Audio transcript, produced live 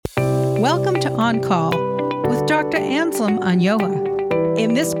Welcome to On Call with Dr. Anselm Anyoha.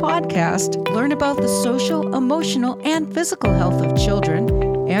 In this podcast, learn about the social, emotional, and physical health of children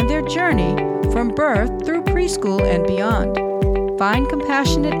and their journey from birth through preschool and beyond. Find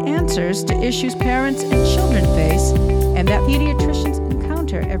compassionate answers to issues parents and children face and that pediatricians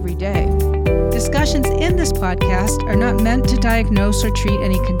encounter every day. Discussions in this podcast are not meant to diagnose or treat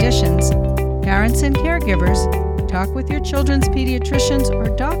any conditions. Parents and caregivers talk with your children's pediatricians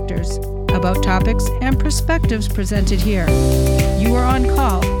or doctors about topics and perspectives presented here. You are on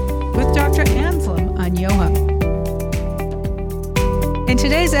call with Dr. Anselm Anyoha. In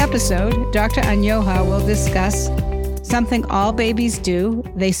today's episode, Dr. Anyoha will discuss something all babies do.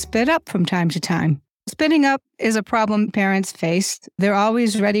 They spit up from time to time. Spitting up is a problem parents face. They're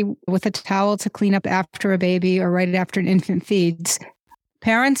always ready with a towel to clean up after a baby or right after an infant feeds.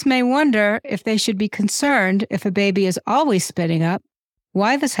 Parents may wonder if they should be concerned if a baby is always spitting up,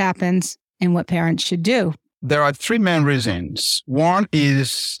 why this happens, and what parents should do. There are three main reasons. One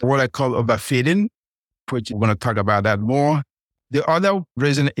is what I call overfeeding, which we're going to talk about that more. The other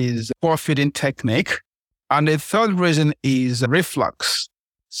reason is poor feeding technique. And the third reason is reflux.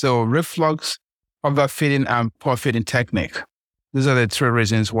 So reflux, overfeeding, and poor feeding technique. These are the three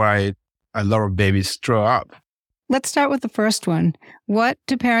reasons why a lot of babies throw up. Let's start with the first one. What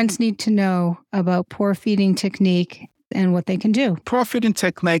do parents need to know about poor feeding technique and what they can do? Poor feeding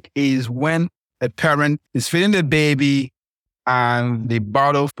technique is when a parent is feeding the baby and the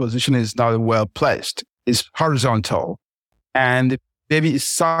bottle position is not well placed. It's horizontal. And the baby is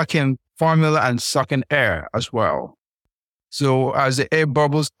sucking formula and sucking air as well. So as the air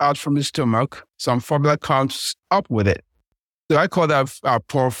bubbles out from the stomach, some formula comes up with it. So I call that our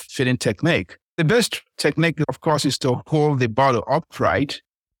poor feeding technique. The best technique, of course, is to hold the bottle upright,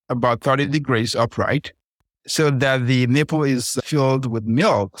 about 30 degrees upright, so that the nipple is filled with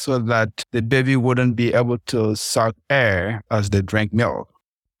milk so that the baby wouldn't be able to suck air as they drink milk.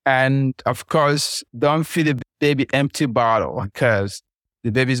 And of course, don't feed the baby empty bottle because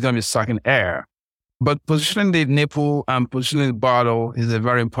the baby is going to be sucking air. But positioning the nipple and positioning the bottle is a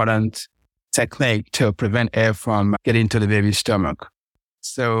very important technique to prevent air from getting into the baby's stomach.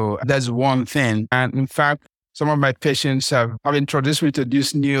 So that's one thing. And in fact, some of my patients have introduced me to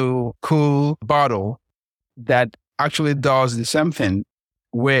this new cool bottle that actually does the same thing,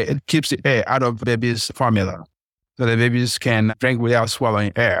 where it keeps the air out of baby's formula so the babies can drink without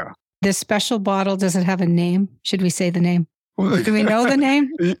swallowing air. This special bottle, does it have a name? Should we say the name? Do we know the name?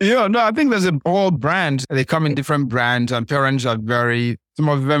 Yeah, no, I think there's all brands. They come in different brands, and parents are some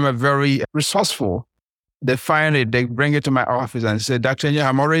of them are very resourceful. They find it, they bring it to my office and say, Dr. Anyoha,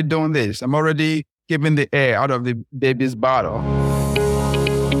 I'm already doing this. I'm already keeping the air out of the baby's bottle.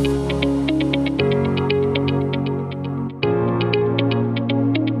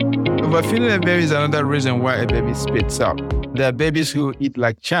 Overfeeding a baby is another reason why a baby spits up. There are babies who eat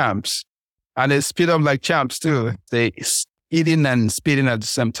like champs, and they spit up like champs too. They eating and spitting at the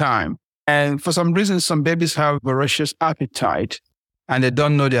same time. And for some reason, some babies have voracious appetite, and they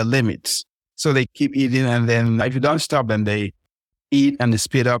don't know their limits. So they keep eating, and then if you don't stop them, they eat and they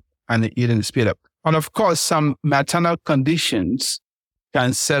spit up, and they eat and they spit up. And of course, some maternal conditions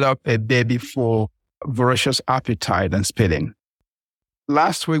can set up a baby for voracious appetite and spitting.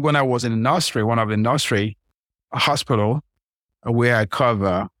 Last week when I was in the nursery, one of the nursery hospital where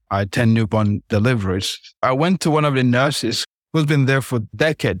I attend newborn deliveries, I went to one of the nurses who's been there for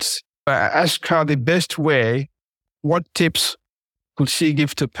decades. I asked her the best way, what tips could she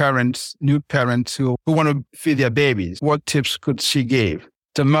give to parents, new parents who want to feed their babies? What tips could she give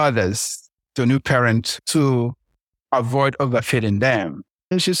to mothers, to new parents to avoid overfeeding them?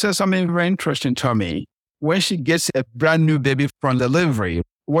 And she said something very interesting to me. When she gets a brand new baby from delivery,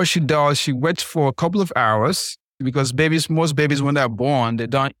 what she does, she waits for a couple of hours because most babies, when they're born, they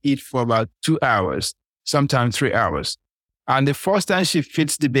don't eat for about 2 hours, sometimes 3 hours. And the first time she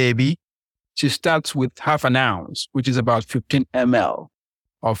feeds the baby, she starts with half an ounce, which is about 15 ml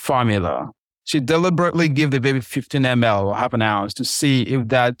of formula. She deliberately gives the baby 15 ml or half an ounce to see if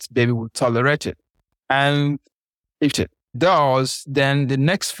that baby will tolerate it. And if it does, then the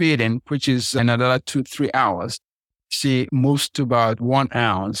next feeding, which is another 2-3 hours, she moves to about 1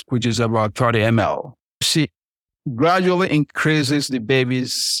 ounce, which is about 30 ml. She gradually increases the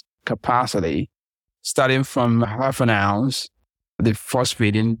baby's capacity, starting from half an ounce, the first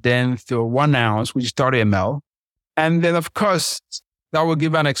feeding, then to 1 ounce, which is 30 ml. And then, of course, that will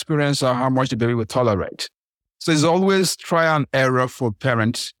give an experience of how much the baby will tolerate. So it's always trial and error for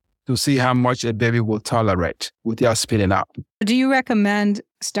parents to see how much a baby will tolerate without spitting up. Do you recommend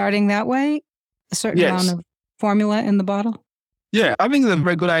starting that way? A certain amount of formula in the bottle? Yeah, I think it's a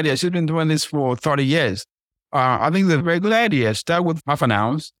very good idea. She's been doing this for 30 years. I think it's a very good idea. Start with half an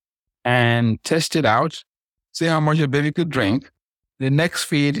ounce and test it out. See how much your baby could drink. The next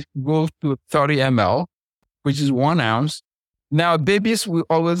feed, go to 30 ml, which is 1 ounce. Now, babies will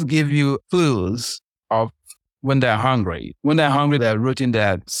always give you clues of when they're hungry. When they're hungry, they're rooting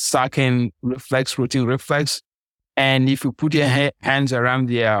their sucking reflex, rooting reflex. And if you put your hands around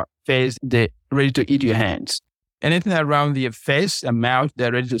their face, they're ready to eat your hands. Anything around their face and mouth,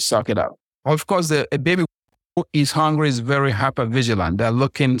 they're ready to suck it up. Of course, a baby who is hungry is very hypervigilant. They're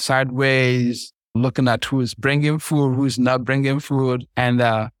looking sideways, looking at who's bringing food, who's not bringing food, and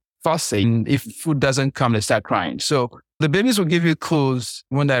fussing. If food doesn't come, they start crying. So the babies will give you clues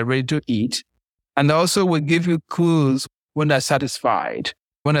when they're ready to eat, and also will give you clues when they're satisfied.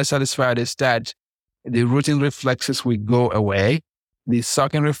 When they're satisfied, is that the rooting reflexes will go away, the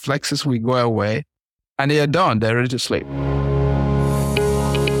sucking reflexes will go away, and they are done. They're ready to sleep.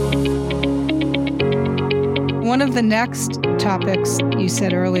 One of the next topics you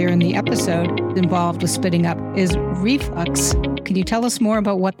said earlier in the episode involved with spitting up is reflux. Can you tell us more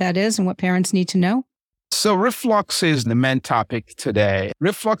about what that is and what parents need to know? So reflux is the main topic today.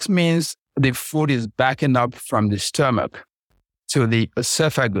 Reflux means the food is backing up from the stomach to the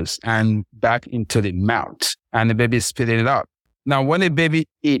esophagus and back into the mouth, and the baby is spitting it up. Now, when a baby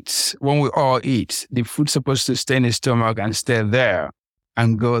eats, when we all eat, the food's supposed to stay in the stomach and stay there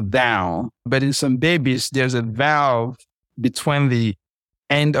and go down. But in some babies, there's a valve between the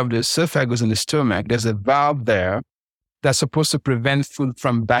end of the esophagus and the stomach. There's a valve there that's supposed to prevent food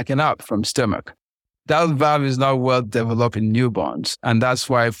from backing up from stomach. That valve is not well developed in newborns, and that's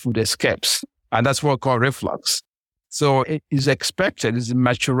why food escapes. And that's what we call reflux. So it is expected, it's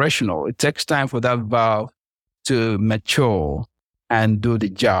maturational. It takes time for that valve to mature and do the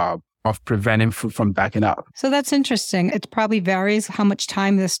job of preventing food from backing up. So that's interesting. It probably varies how much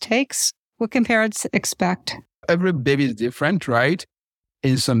time this takes. What can parents expect? Every baby is different, right?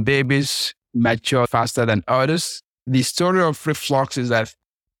 In some babies mature faster than others. The story of reflux is that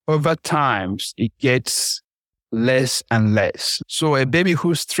over time, it gets less and less. So a baby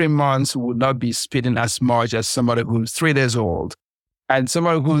who's 3 months would not be spitting as much as somebody who's 3 days old. And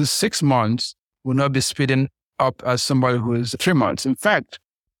somebody who's 6 months will not be spitting up as somebody who's 3 months. In fact,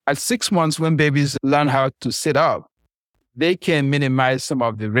 at 6 months, when babies learn how to sit up, they can minimize some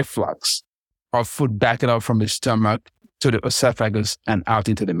of the reflux of food backing up from the stomach to the esophagus and out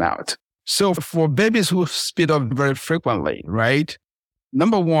into the mouth. So for babies who spit up very frequently, right?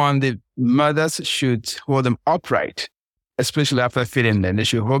 Number one, the mothers should hold them upright, especially after feeding them. They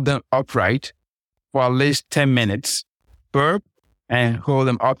should hold them upright for at least 10 minutes, burp, and hold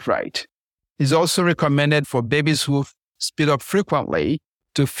them upright. It's also recommended for babies who spit up frequently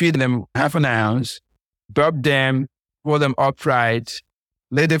to feed them half an ounce, burp them, hold them upright,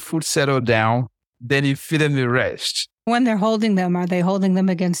 let the food settle down, then you feed them the rest. When they're holding them, are they holding them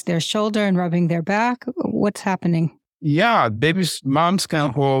against their shoulder and rubbing their back? What's happening? Yeah, babies, moms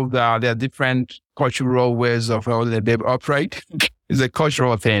can hold, there are different cultural ways of holding the baby upright. It's a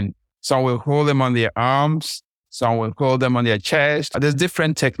cultural thing. Some will hold them on their arms. Some will hold them on their chest. There's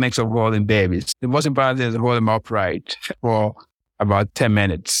different techniques of holding babies. The most important thing is to hold them upright for about 10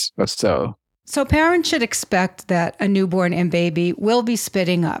 minutes or so. So parents should expect that a newborn and baby will be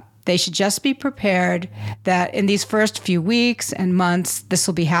spitting up. They should just be prepared that in these first few weeks and months, this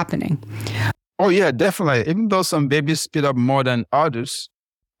will be happening. Oh, yeah, definitely. Even though some babies spit up more than others,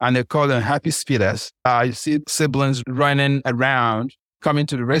 and they call them happy spitters, I see siblings running around, coming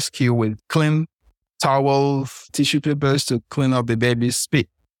to the rescue with clean towels, tissue papers to clean up the baby's spit.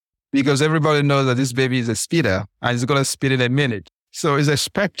 Because everybody knows that this baby is a spitter, and it's going to spit in a minute. So it's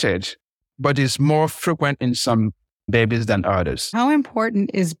expected, but it's more frequent in some babies than others. How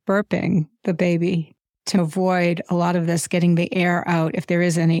important is burping the baby to avoid a lot of this, getting the air out, if there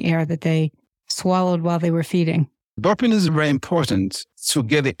is any air that they swallowed while they were feeding? Burping is very important to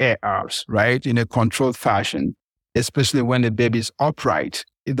get the air out, right, in a controlled fashion, especially when the baby is upright.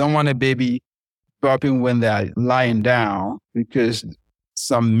 You don't want a baby burping when they're lying down because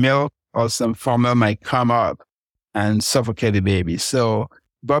some milk or some formula might come up and suffocate the baby. So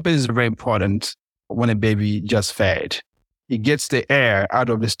burping is very important when a baby just fed. It gets the air out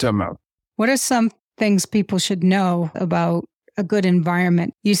of the stomach. What are some things people should know about a good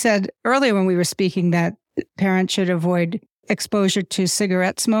environment? You said earlier when we were speaking that parents should avoid exposure to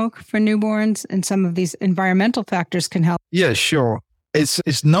cigarette smoke for newborns, and some of these environmental factors can help. Yeah, sure.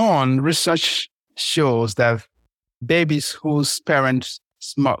 It's known, research shows that babies whose parents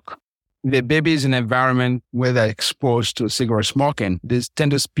smoke, the baby is in an environment where they're exposed to cigarette smoking, they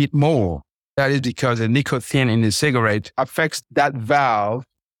tend to spit more That is because the nicotine in the cigarette affects that valve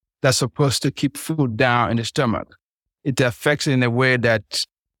that's supposed to keep food down in the stomach. It affects it in a way that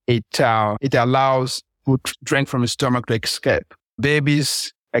it allows food drink from the stomach to escape.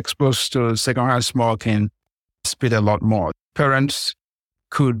 Babies exposed to secondhand smoking spit a lot more. Parents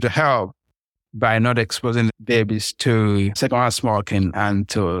could help by not exposing babies to secondhand smoking and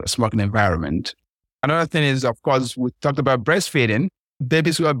to a smoking environment. Another thing is, of course, we talked about breastfeeding.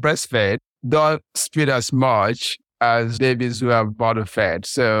 Babies who are breastfed don't spit as much as babies who are bottle fed.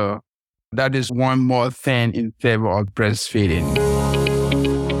 So that is one more thing in favor of breastfeeding.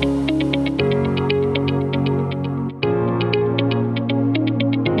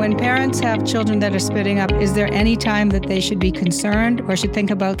 When parents have children that are spitting up, is there any time that they should be concerned or should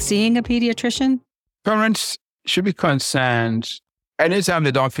think about seeing a pediatrician? Parents should be concerned anytime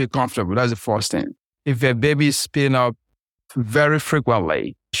they don't feel comfortable. That's the first thing. If their baby is spitting up very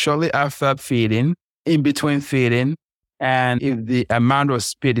frequently, shortly after feeding, in between feeding, and if the amount of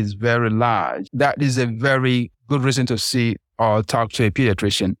spit is very large, that is a very good reason to see or talk to a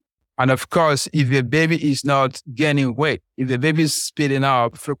pediatrician. And of course, if your baby is not gaining weight, if the baby is spitting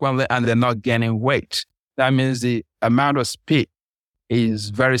up frequently and they're not gaining weight, that means the amount of spit is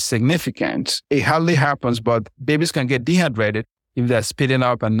very significant. It hardly happens, but babies can get dehydrated if they're spitting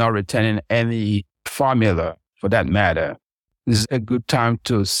up and not retaining any formula for that matter. This is a good time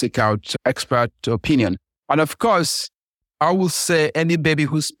to seek out expert opinion. And of course, I will say any baby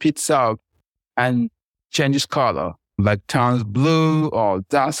who spits up and changes color, like turns blue or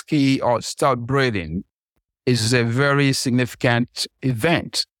dusky or stop breathing, is a very significant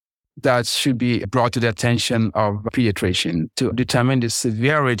event that should be brought to the attention of a pediatrician to determine the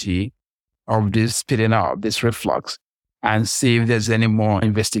severity of this spitting up, this reflux, and see if there's any more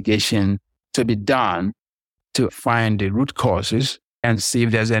investigation to be done to find the root causes and see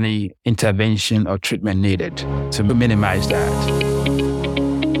if there's any intervention or treatment needed to minimize that.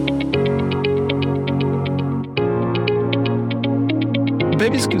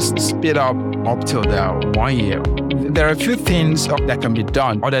 Babies can spit up till they're 1 year. There are a few things that can be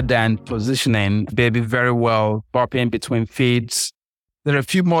done other than positioning baby very well, bopping between feeds. There are a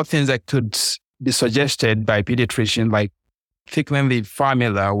few more things that could be suggested by a pediatrician, like thickening the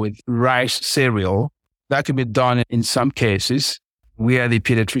formula with rice cereal. That could be done in some cases where the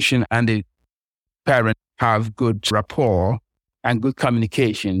pediatrician and the parent have good rapport and good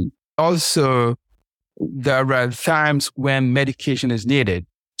communication. Also, there are times when medication is needed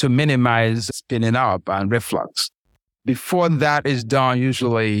to minimize spinning up and reflux. Before that is done,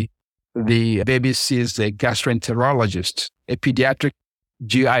 usually the baby sees a gastroenterologist, a pediatric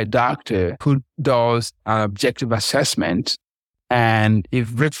GI doctor who does an objective assessment. And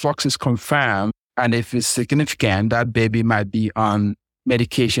if reflux is confirmed, and if it's significant, that baby might be on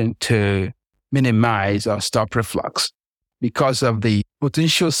medication to minimize or stop reflux because of the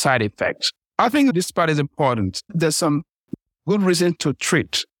potential side effects. I think this part is important. There's some good reason to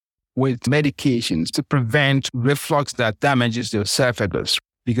treat with medications to prevent reflux that damages the esophagus,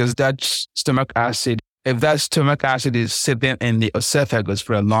 because that stomach acid, if that stomach acid is sitting in the esophagus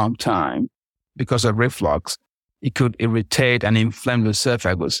for a long time because of reflux, it could irritate and inflame the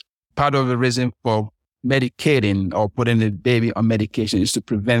esophagus. Part of the reason for medicating or putting the baby on medication is to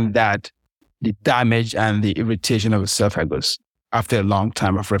prevent that, the damage and the irritation of the esophagus after a long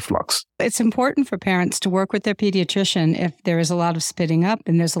time of reflux. It's important for parents to work with their pediatrician if there is a lot of spitting up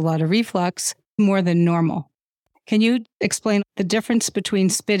and there's a lot of reflux, more than normal. Can you explain the difference between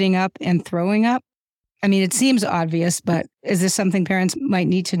spitting up and throwing up? I mean, it seems obvious, but is this something parents might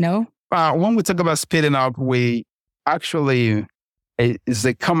need to know? When we talk about spitting up, we actually, it's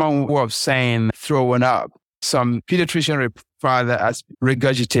a common way of saying throwing up. Some pediatricians refer that as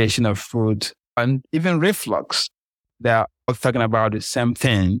regurgitation of food and even reflux. They're all talking about the same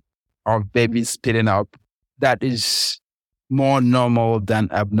thing of babies spitting up. That is more normal than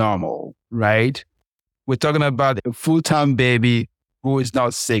abnormal, right? We're talking about a full-term baby who is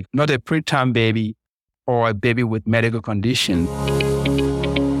not sick, not a preterm baby or a baby with medical condition.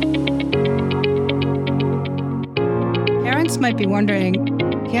 Parents might be wondering,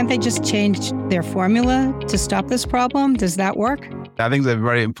 can't they just change their formula to stop this problem? Does that work? I think it's a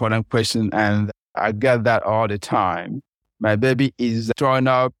very important question, and I get that all the time. My baby is throwing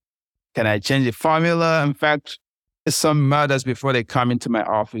up. Can I change the formula? In fact, some mothers, before they come into my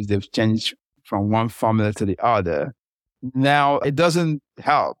office, they've changed from one formula to the other. Now, it doesn't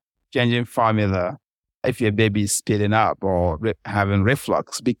help changing formula if your baby is spitting up or having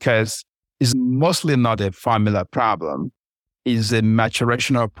reflux, because it's mostly not a formula problem. It's a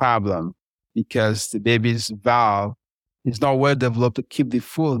maturational problem because the baby's valve is not well developed to keep the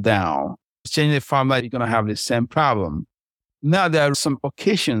food down. Changing the formula, you're going to have the same problem. Now, there are some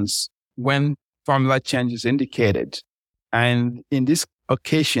occasions when formula change is indicated. And in these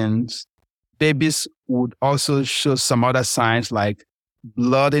occasions, babies would also show some other signs like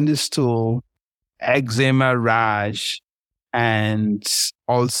blood in the stool, eczema rash, and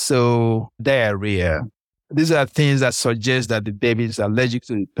also diarrhea. These are things that suggest that the baby is allergic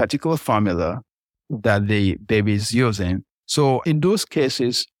to a particular formula that the baby is using. So in those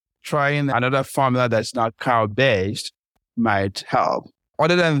cases, trying another formula that's not cow-based might help.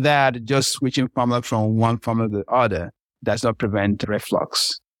 Other than that, just switching formula from one formula to the other does not prevent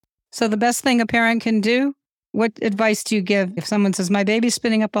reflux. So the best thing a parent can do, what advice do you give? If someone says, my baby's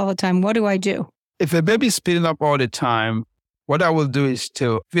spitting up all the time, what do I do? If a baby's spitting up all the time, what I will do is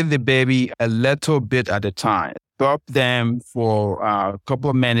to feed the baby a little bit at a time. Burp them for a couple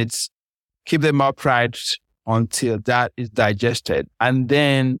of minutes, keep them upright until that is digested, and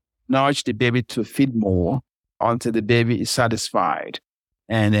then nudge the baby to feed more until the baby is satisfied,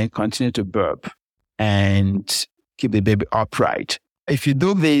 and then continue to burp and keep the baby upright. If you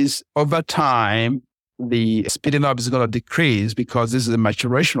do this over time, the spitting up is going to decrease because this is a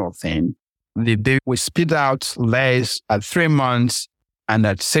maturational thing. The baby will spit out less at 3 months and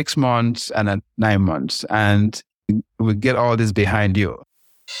at 6 months and at 9 months. And we'll get all this behind you.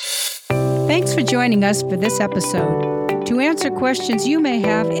 Thanks for joining us for this episode. To answer questions you may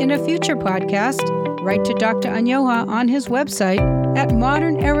have in a future podcast, write to Dr. Anyoha on his website at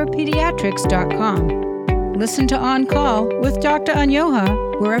moderneraPediatrics.com. Listen to On Call with Dr.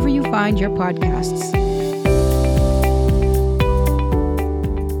 Anyoha wherever you find your podcasts.